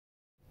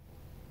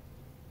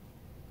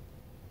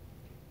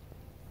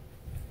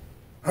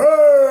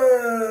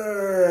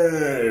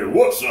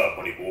What's up,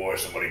 buddy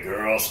boys and buddy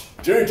girls?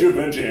 JJ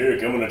Adventure here,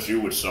 coming at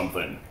you with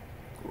something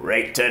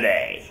great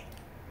today.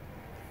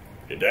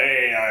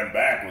 Today, I'm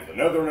back with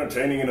another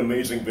entertaining and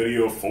amazing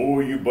video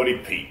for you buddy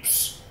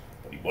peeps.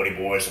 Buddy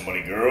boys and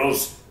buddy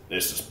girls,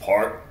 this is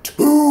part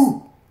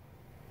 2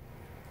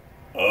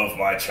 of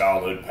my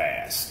childhood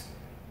past.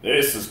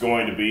 This is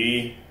going to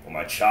be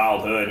my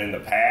childhood in the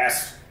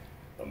past,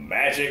 the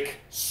Magic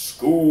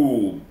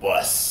School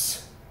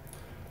Bus.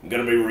 I'm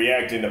going to be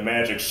reacting to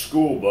Magic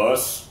School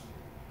Bus.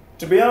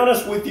 To be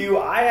honest with you,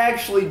 I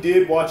actually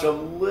did watch a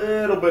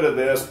little bit of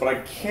this, but I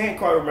can't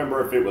quite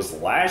remember if it was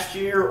last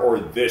year or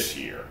this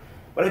year.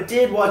 But I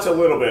did watch a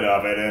little bit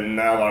of it, and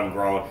now that I'm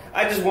grown,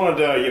 I just wanted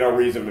to,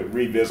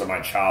 revisit my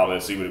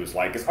childhood, see what it was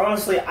like. Because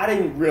honestly, I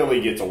didn't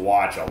really get to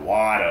watch a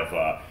lot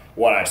of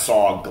what I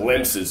saw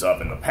glimpses of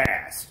in the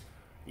past.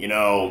 You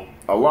know,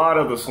 a lot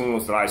of the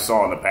things that I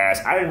saw in the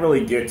past, I didn't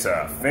really get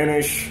to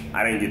finish.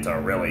 I didn't get to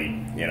really,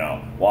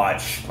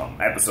 watch from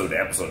episode to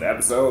episode to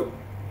episode.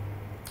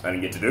 I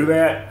didn't get to do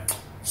that.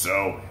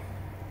 So,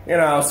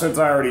 since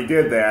I already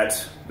did that,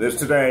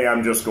 today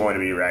I'm just going to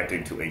be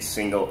reacting to a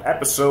single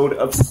episode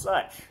of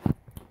such.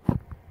 And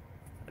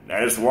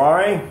that is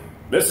why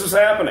this is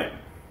happening.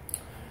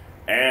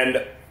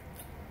 And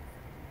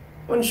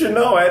wouldn't you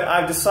know it,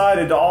 I've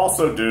decided to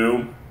also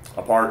do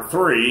a part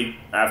 3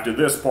 after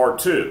this part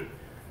 2.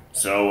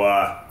 So,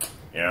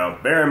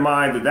 bear in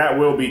mind that that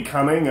will be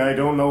coming. I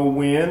don't know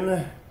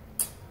when,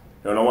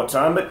 don't know what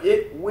time, but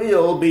it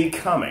will be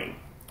coming.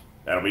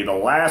 That'll be the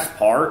last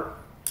part.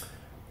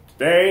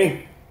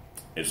 Today,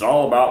 it's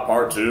all about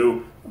part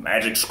 2, the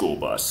Magic School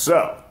Bus.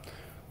 So,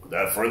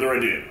 without further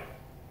ado,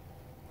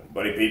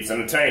 Buddy Peeps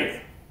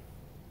Entertainment.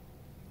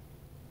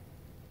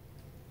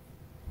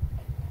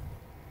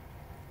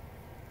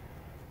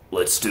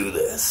 Let's do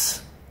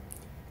this.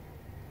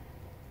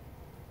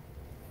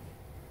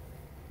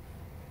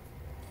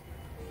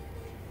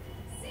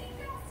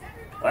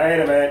 Wait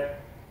a minute.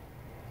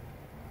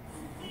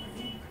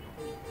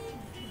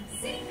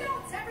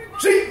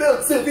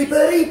 Seatbelts,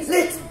 everybody,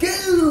 let's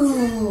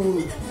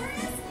go!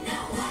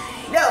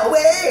 No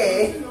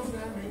way!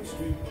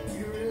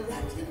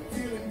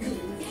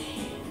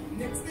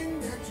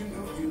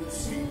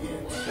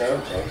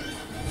 Okay.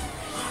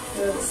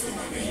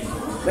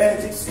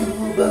 Magic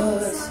School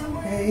Bus,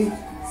 hey,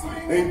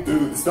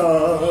 through the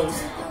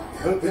stars.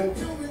 Okay.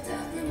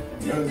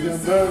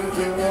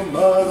 I'm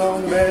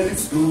on the Magic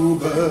School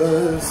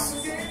Bus.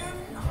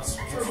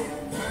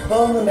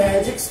 On the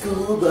Magic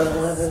School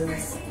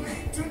Bus.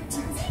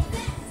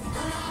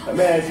 A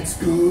Magic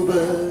School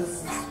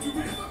Bus.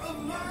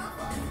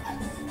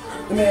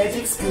 The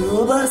Magic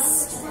School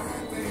Bus.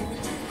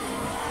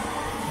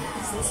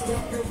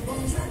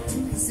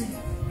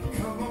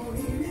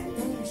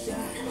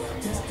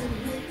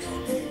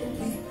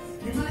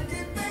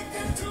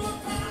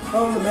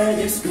 On the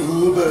Magic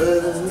School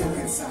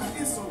Bus.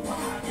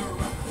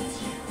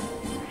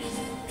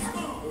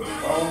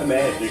 On the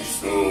Magic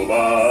School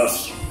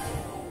Bus.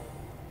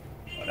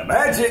 On the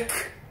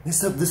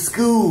magicness of the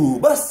school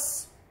bus.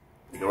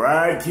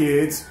 Alright,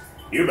 kids,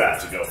 you're about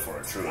to go for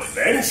a true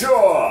adventure!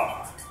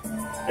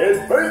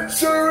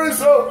 Adventure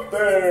is up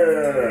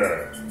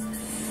there!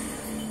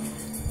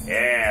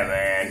 Yeah,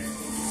 man.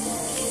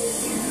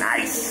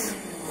 Nice.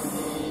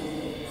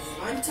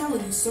 I'm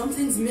telling you,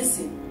 something's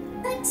missing.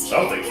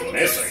 Something's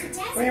missing?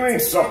 What do you mean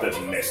something's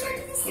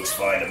missing? Looks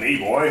fine to me,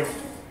 boy.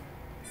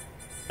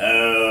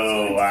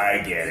 Oh, I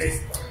get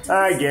it.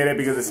 I get it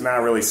because it's not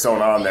really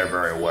sewn on there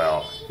very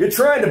well. You're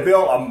trying to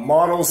build a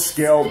model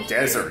scale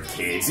desert,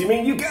 kids. I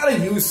mean, you gotta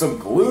use some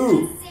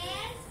glue.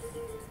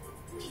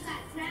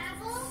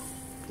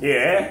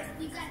 Yeah.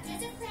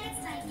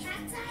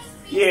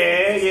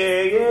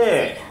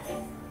 Yeah.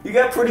 You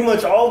got pretty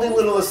much all the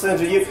little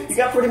essential. You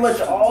got pretty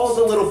much all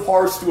the little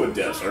parts to a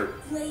desert.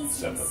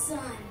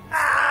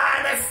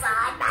 Ah, the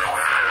sun, my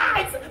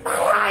eyes are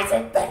burnt,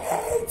 it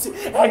burns,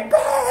 it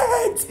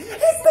burns.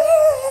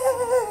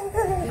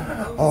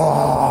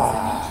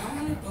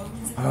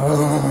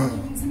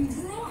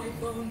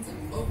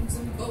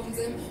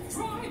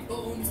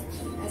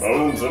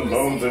 Bones and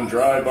bones and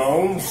dry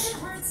bones.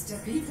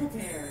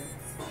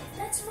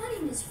 That's funny,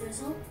 Miss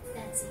Frizzle.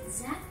 That's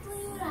exactly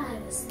what I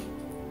was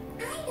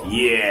thinking.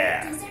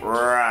 Yeah,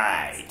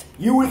 right.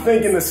 You were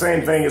thinking the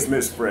same thing as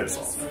Miss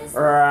Frizzle.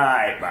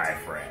 Right, my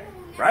friend.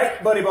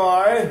 Right, buddy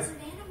boy?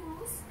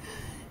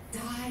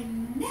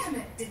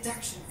 Dynamic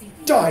deduction.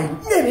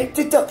 Dynamic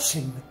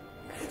deduction.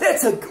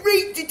 That's a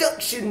great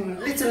deduction,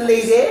 little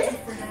lady.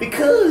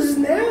 Because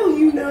now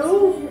you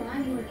know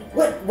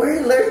what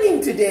we're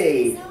learning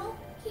today.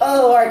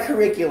 Oh, our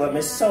curriculum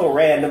is so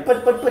random,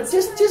 but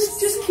just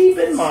keep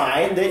in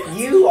mind that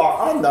you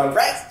are on the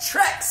right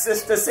track,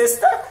 sister.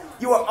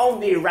 You are on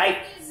the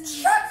right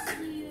track.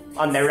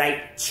 On the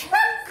right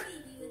track.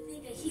 You would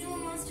think a Gila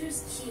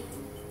monster's cute.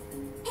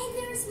 And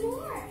there's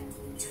more.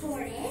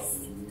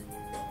 Tortoise,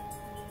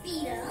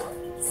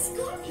 beetle,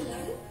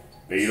 scorpion.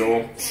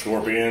 Beetle,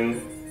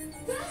 scorpion.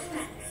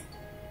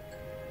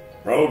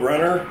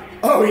 Roadrunner.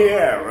 Oh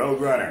yeah,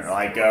 Roadrunner,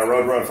 like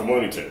Roadrunner from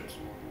Looney Tunes.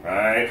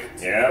 Right?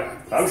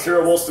 Yep. I'm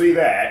sure we'll see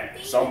that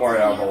somewhere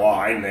down the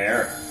line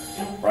there.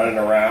 Running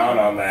around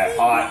on that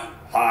hot.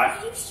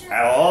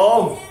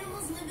 Hello?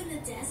 Animals live in the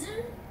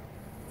desert?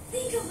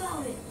 Think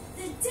about it.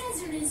 The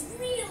desert is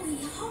really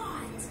hot.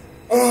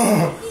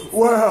 Oh,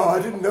 wow,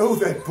 I didn't know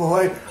that,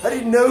 boy. I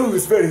didn't know it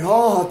was very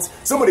hot.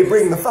 Somebody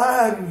bring the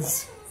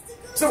fans.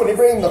 Somebody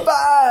bring the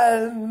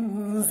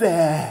fans.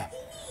 But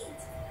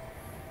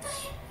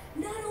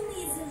not only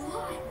is it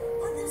hot,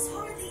 but there's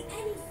hardly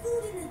any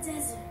food in the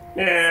desert.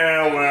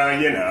 Yeah,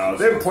 well, you know,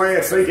 them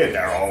plants, they get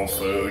their own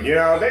food. You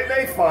know,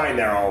 they find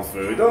their own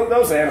food.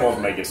 Those animals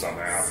make it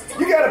somehow.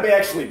 You gotta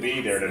actually be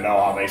there to know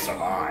how they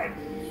survive.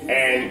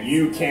 And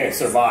you can't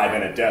survive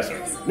in a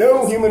desert.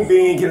 No human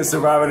being can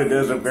survive in a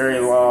desert very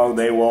long.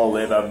 They will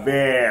live a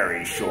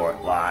very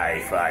short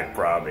life, I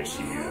promise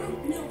you.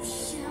 No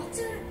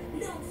shelter,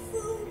 no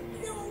food,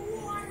 no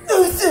water.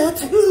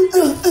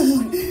 No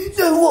food,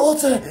 no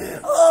water.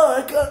 Oh,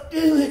 I can't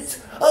do it.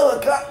 Oh,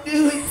 I can't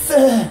do it,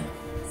 sir.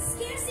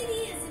 Scarcity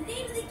is the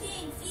name of the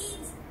game,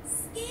 Peeps.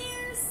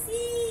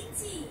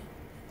 Scarcity.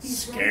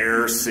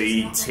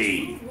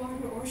 Scarcity.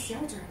 Water or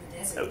shelter in the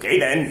desert. Okay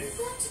then. We've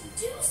got to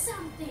do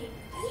something.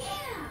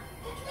 Yeah.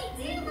 What can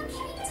we do? What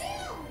can we do?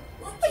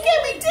 What can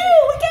we do?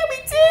 What can we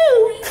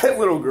do? That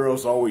little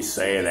girl's always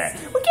saying that.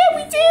 What can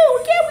we do?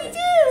 What can we do?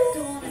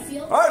 Go on a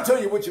field. I'll tell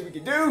you what we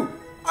can do.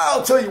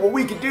 I'll tell you what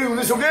we can do,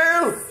 little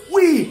girl.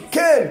 We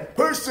can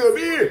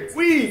persevere.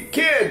 We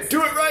can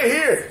do it right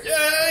here.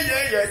 Yeah.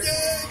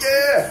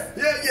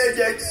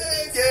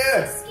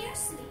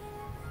 Scarcity.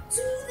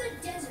 To the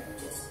desert.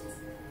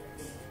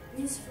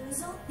 Miss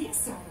Frizzle?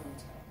 Yes,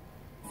 Arnold.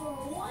 For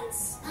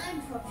once,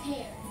 I'm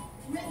prepared.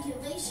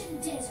 Regulation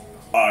desert.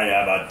 I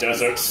am a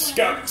desert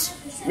scout,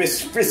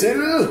 Miss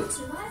Frizzle.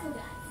 Survival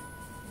guide.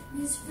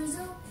 Miss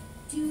Frizzle,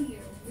 do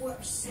your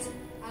worst.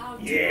 I'll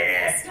do Yeah.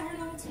 my best,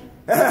 Arnold.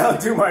 I'll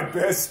do my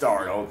best,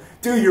 Arnold.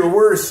 Do your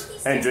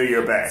worst and do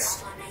your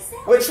best.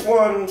 Which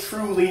one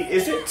truly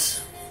is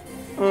it?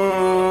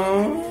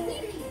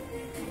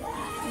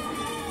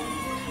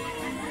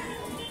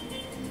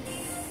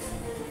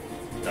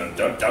 Dun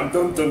dun dun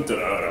dun dun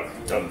dun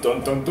dun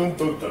dun dun dun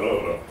dun dun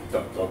dun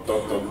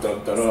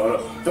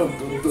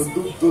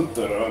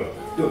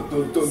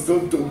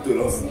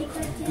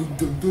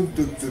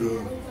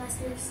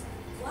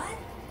What?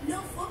 No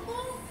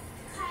football?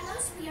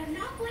 Carlos, we are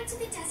not going to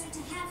the desert to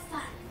have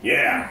fun.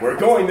 Yeah, we're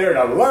going there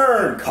to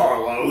learn,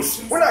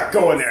 Carlos. We're not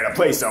going there to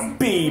play some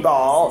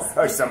b-ball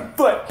or some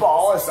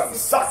football or some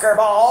soccer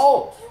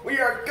ball. We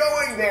are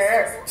going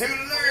there to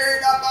learn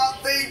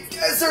about the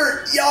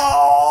desert,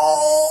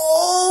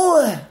 y'all.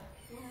 Well,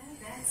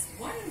 that's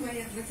one way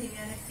of looking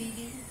at it,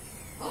 Phoebe.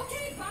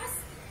 Okay, boss.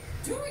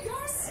 Do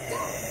your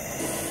stuff.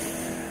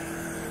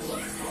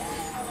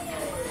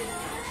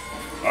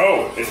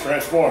 Oh, it's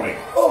transforming.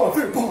 Oh,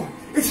 there, boy.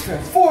 It's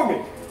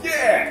transforming.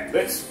 Yeah,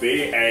 let's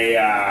be a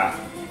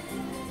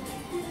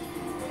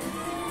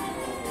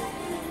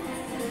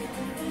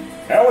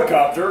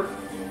helicopter.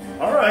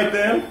 All right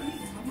then.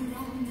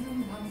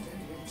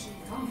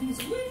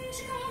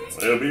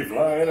 We'll be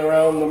flying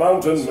around the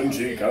mountain when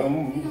she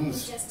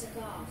comes. Just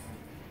took off.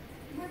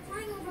 We're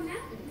flying over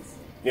mountains.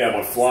 Yeah,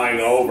 we're flying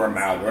over a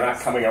mountain. We're not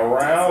coming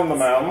around the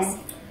mountain.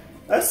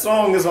 That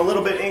song is a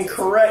little bit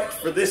incorrect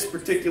for this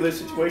particular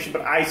situation,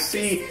 but I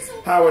see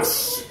how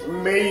it's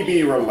maybe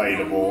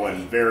relatable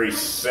and very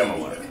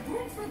similar. If it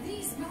weren't for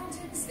these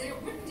mountains, there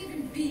wouldn't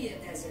even be a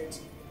desert.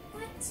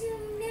 What do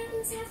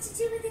mountains have to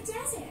do with the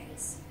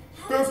deserts?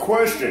 How Good does it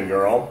question,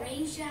 girl.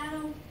 Rain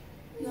shadow?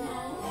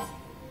 No.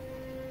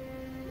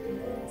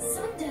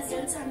 Some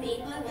deserts are made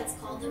by what's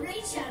called the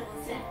rain shadow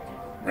effect.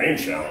 Rain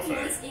shadow When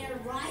effect. moist air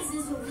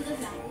rises over the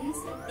mountains,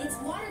 its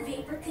water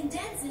vapor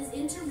condenses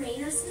into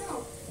rain or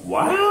snow.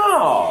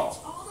 Wow.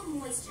 Catch all the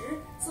moisture,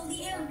 so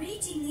the air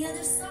reaching the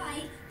other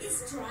side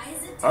is dry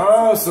as a desert.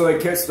 Oh, so they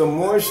catch the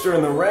moisture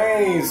and the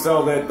rain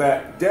so that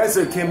that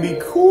desert can be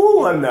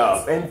cool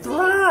enough and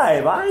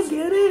thrive. I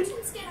get it.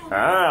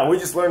 Ah, we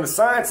just learned a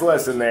science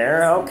lesson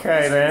there.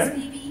 Okay, then.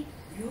 Maybe.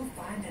 You'll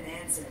find an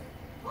answer.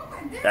 Oh,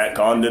 my goodness. That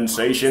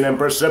condensation and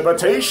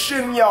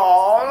precipitation,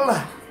 y'all.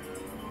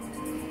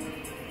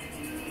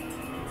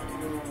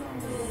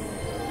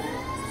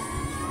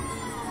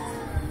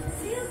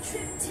 Field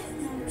trip tip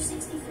number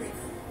 63.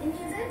 In the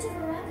event of a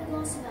rapid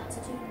loss of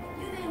altitude,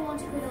 you may want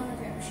to put on a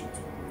parachute.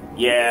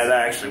 Yeah,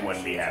 that actually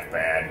wouldn't be half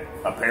bad.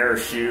 A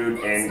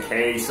parachute in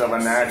case of a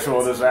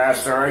natural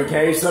disaster, in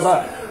case of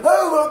a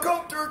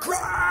helicopter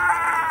crash.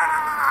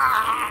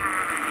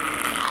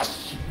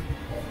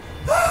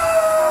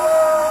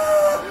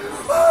 Ah!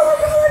 Oh,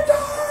 we're gonna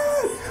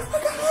die!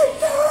 We're gonna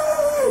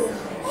die!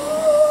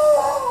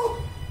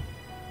 Oh!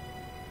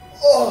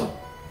 Oh!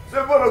 Is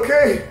everyone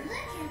okay?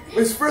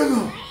 Miss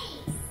Frizzle!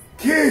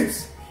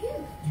 Kids!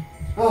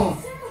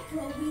 Oh.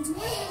 Thermoprobe means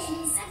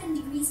 107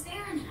 degrees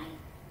Fahrenheit.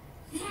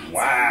 That's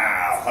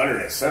Wow,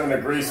 107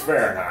 degrees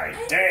Fahrenheit.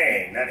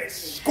 Dang, that is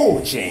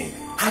scorching.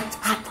 Hot,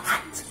 hot,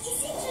 hot. Is it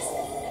just me?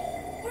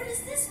 Or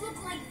does this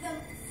look like the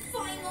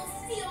final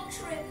field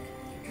trip?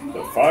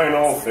 The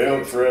final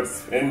field trip,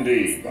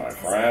 indeed, my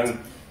friend.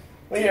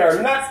 We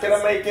are not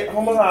gonna make it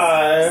home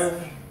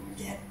alive.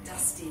 Get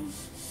dusty.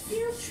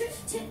 Field trip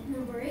tip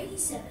number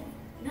 87.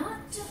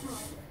 Not to bother.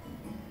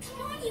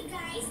 Come on, you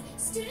guys.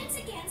 Students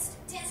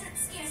against desert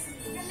scarcity.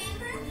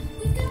 Remember?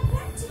 We've got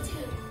work to do.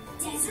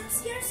 Desert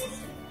scarcity?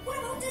 What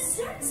about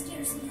dessert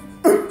scarcity?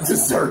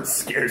 Dessert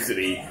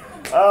scarcity.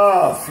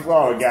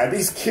 Oh God,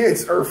 these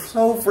kids are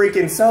so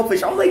freaking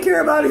selfish. All they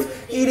care about is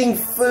eating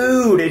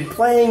food and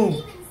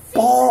playing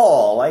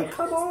ball. Like,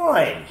 come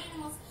on.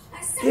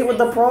 Get with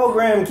the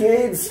program,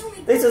 kids.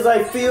 This is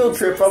a field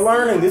trip for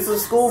learning. This is a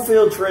school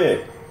field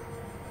trip.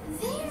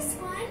 There's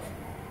one.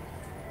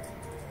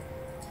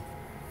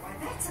 Why,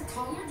 that's a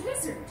collared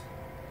lizard.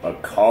 A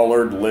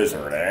collared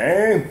lizard,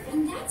 eh?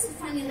 And that's a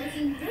funny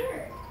looking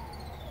bird.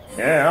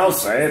 Yeah, I'll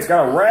say. It's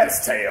got a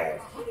rat's tail. A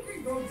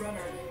hungry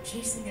roadrunner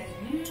chasing a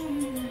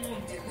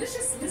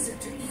delicious lizard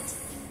to eat.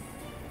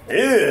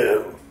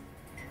 Ew.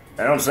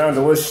 That don't sound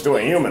delicious to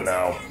a human,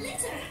 though. That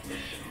lizard.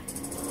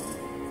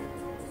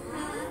 At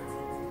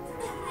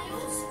my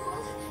old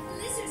school,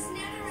 lizards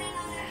never ran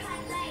on their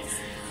hind legs.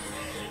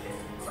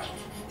 Quick,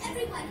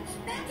 everyone,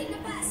 back in the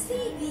bus.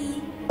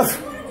 Phoebe,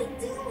 what are we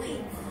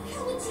doing?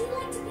 How would you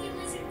like to be a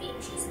lizard being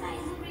chased by a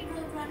hungry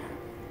roadrunner?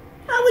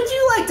 How would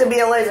you like to be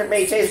a lizard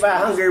being chased by a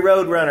hungry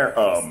roadrunner?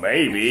 Oh,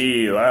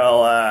 maybe.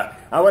 Well,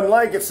 I wouldn't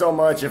like it so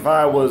much if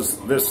I was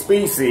the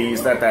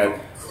species that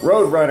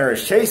roadrunner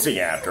is chasing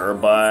after,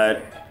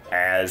 but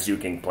as you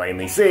can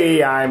plainly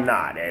see, I'm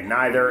not, and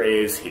neither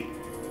is he.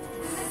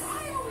 As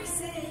I always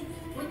say,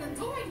 when the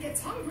going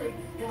gets hungry,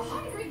 the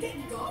hungry get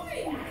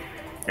going.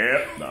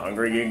 Yep, the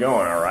hungry get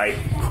going, all right.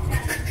 I'm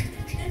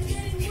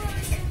getting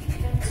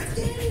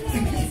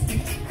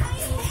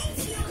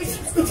worse.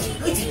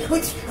 It's getting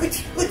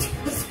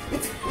worse.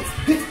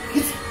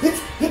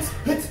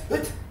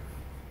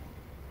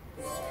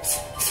 I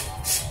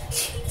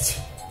hate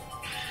you.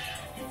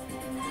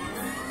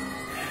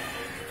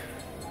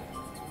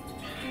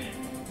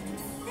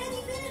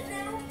 Any minute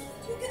now,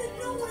 we're gonna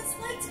know what it's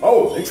like to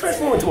Oh, they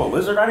transformed into a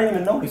lizard? I didn't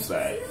even notice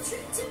that. Field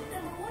trip tip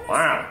number 1.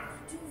 Wow.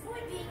 To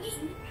avoid being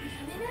eaten,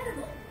 become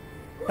inedible.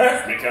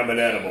 Become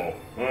inedible.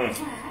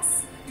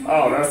 Class.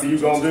 Oh, now so you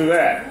gonna do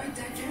that. Avoid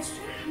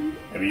digestion.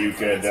 Maybe you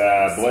could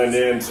blend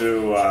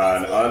into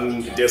an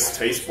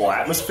undistasteful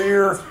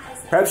atmosphere.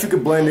 Perhaps you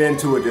could blend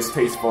into a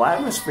distasteful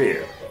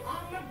atmosphere. On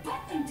the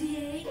button,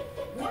 DA.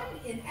 One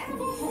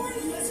inedible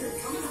horned lizard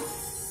coming up.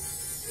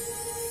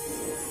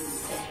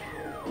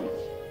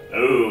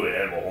 Oh, an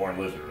edible horned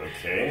lizard,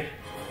 okay.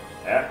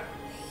 Yeah.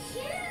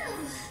 Phew,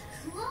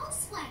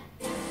 close one.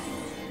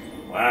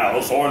 Wow,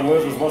 those horned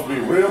lizards must be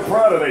real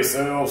proud of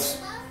themselves.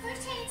 Love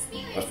first-hand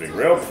experience. Must be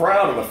real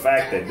proud of the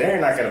fact that they're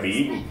not going to be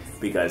eaten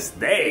because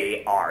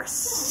they are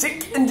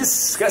sick and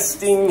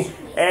disgusting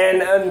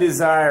and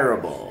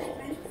undesirable.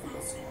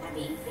 Are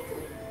being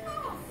prickly.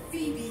 Oh,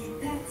 Phoebe,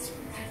 that's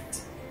right.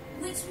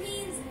 Which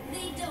means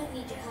they don't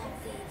need your help,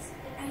 Phoebes.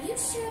 Are you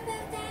sure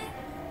about that?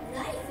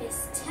 Life is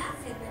tough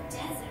in the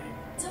desert.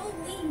 Don't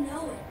we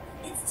know it?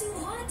 It's too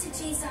hard to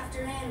chase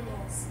after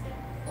animals.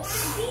 Or to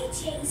be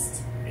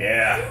chased.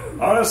 Yeah,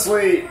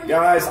 honestly,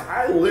 guys,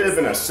 I live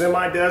in a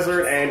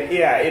semi-desert, and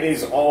yeah, it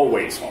is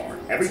always hard.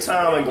 Every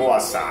time I go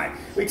outside,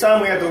 every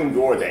time we have to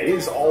endure that, it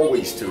is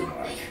always too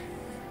much.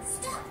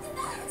 Stop the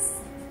bus.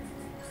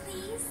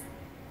 Please.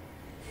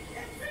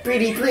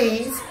 Pretty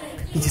please.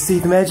 You just say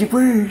the magic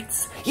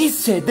words. You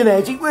said the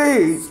magic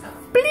words.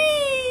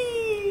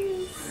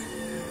 Please.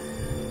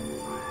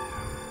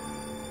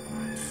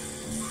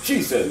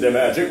 She said the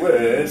magic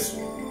words.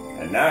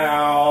 And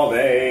now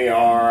they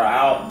are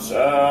out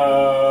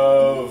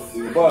of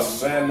the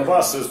bus, and the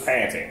bus is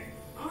panting.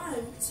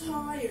 I'm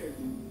tired.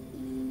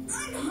 I'm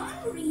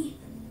hungry.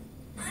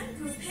 I'm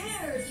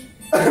prepared.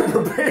 I'm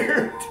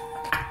prepared.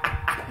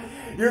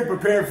 You're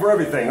prepared for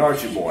everything,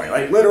 aren't you, boy?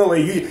 Like,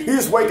 literally, you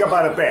just wake up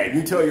out of bed.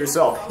 You tell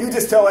yourself, you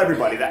just tell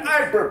everybody that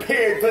I'm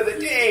prepared for the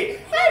day.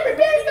 I'm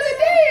prepared for the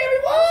day,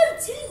 everyone.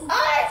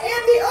 I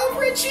am the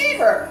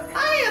overachiever.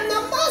 I am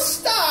the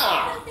master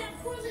About that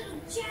poor little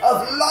jack.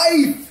 of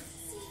life.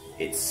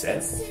 It's It's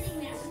said. sitting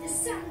there with the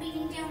sun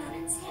beating down on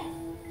its head.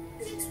 And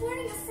it's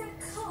wearing a fur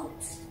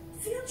coat.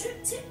 Field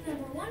trip tip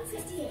number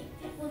 158.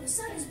 When the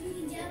sun is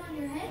beating down on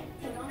your head,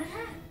 put on a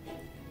hat.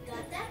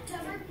 Got that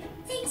covered?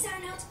 Thanks,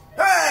 Arnold.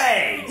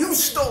 Hey, you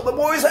stole the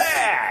boy's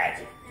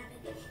hat.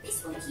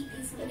 This will keep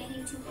you from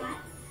getting too hot.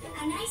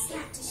 A nice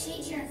hat to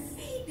shade your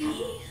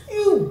baby.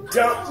 You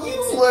don't,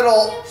 you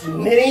little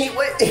ninny.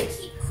 What,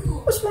 Keep cool.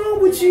 what's wrong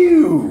with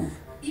you?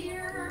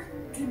 Ear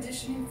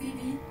conditioning,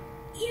 Phoebe.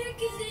 Ear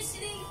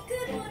conditioning.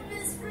 Good one,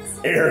 Miss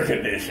Frizzle. Air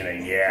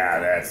conditioning, yeah,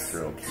 that's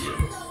real cute.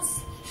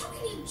 Carlos, how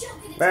can you joke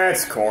at a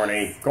That's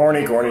corny.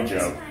 Corny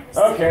joke.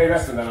 Okay,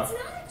 that's enough.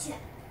 It's not a joke.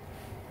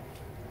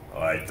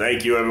 Alright,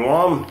 thank you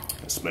everyone.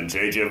 It's been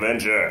JJ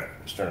Avenger,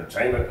 Mr.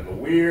 Entertainment and the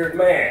Weird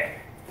Man.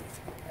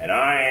 And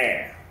I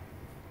am